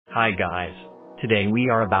Hi guys. Today we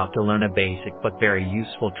are about to learn a basic but very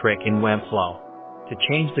useful trick in Webflow. To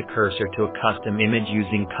change the cursor to a custom image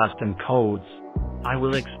using custom codes. I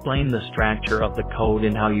will explain the structure of the code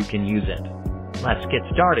and how you can use it. Let's get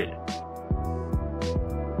started.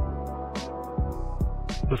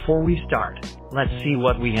 Before we start, let's see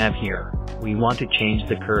what we have here. We want to change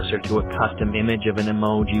the cursor to a custom image of an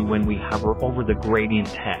emoji when we hover over the gradient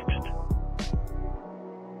text.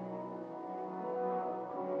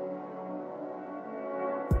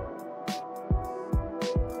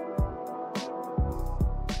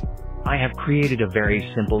 I have created a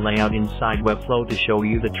very simple layout inside Webflow to show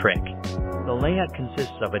you the trick. The layout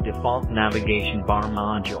consists of a default navigation bar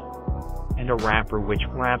module and a wrapper which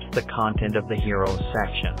wraps the content of the Heroes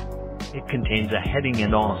section. It contains a heading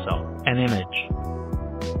and also an image.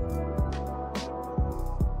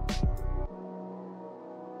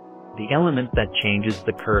 The element that changes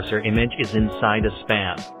the cursor image is inside a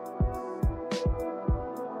span.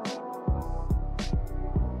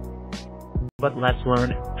 But let's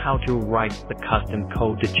learn how to write the custom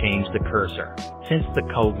code to change the cursor. Since the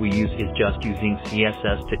code we use is just using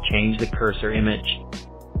CSS to change the cursor image,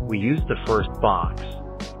 we use the first box.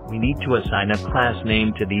 We need to assign a class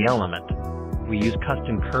name to the element. We use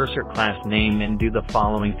custom cursor class name and do the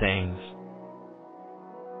following things.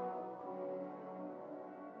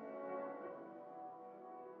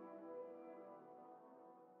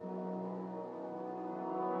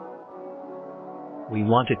 We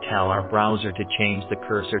want to tell our browser to change the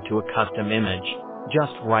cursor to a custom image.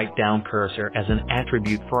 Just write down cursor as an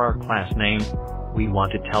attribute for our class name. We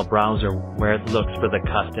want to tell browser where it looks for the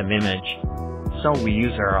custom image. So we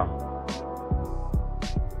use arrow.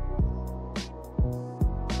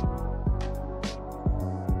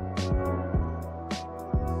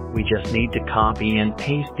 We just need to copy and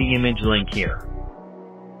paste the image link here.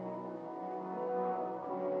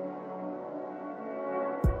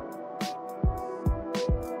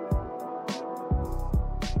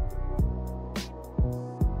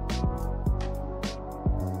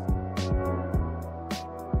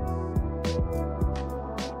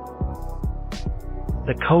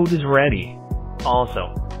 The code is ready.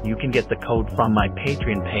 Also, you can get the code from my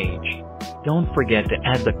Patreon page. Don't forget to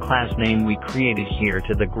add the class name we created here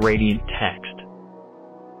to the gradient text.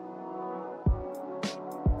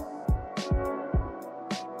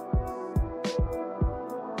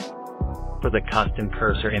 For the custom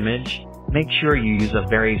cursor image, make sure you use a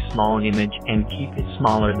very small image and keep it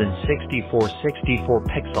smaller than 64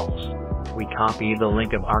 pixels. We copy the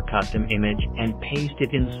link of our custom image and paste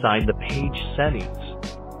it inside the page settings.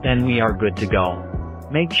 Then we are good to go.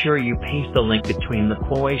 Make sure you paste the link between the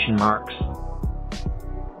quotation marks.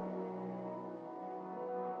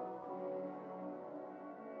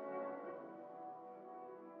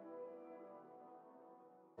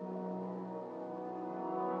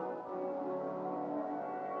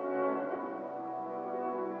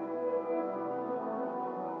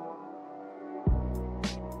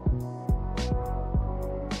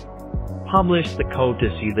 Publish the code to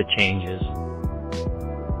see the changes.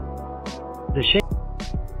 The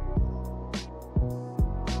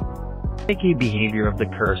shaky behavior of the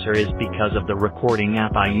cursor is because of the recording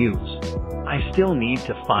app I use. I still need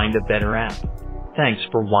to find a better app. Thanks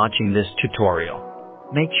for watching this tutorial.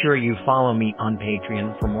 Make sure you follow me on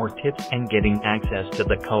Patreon for more tips and getting access to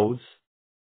the codes.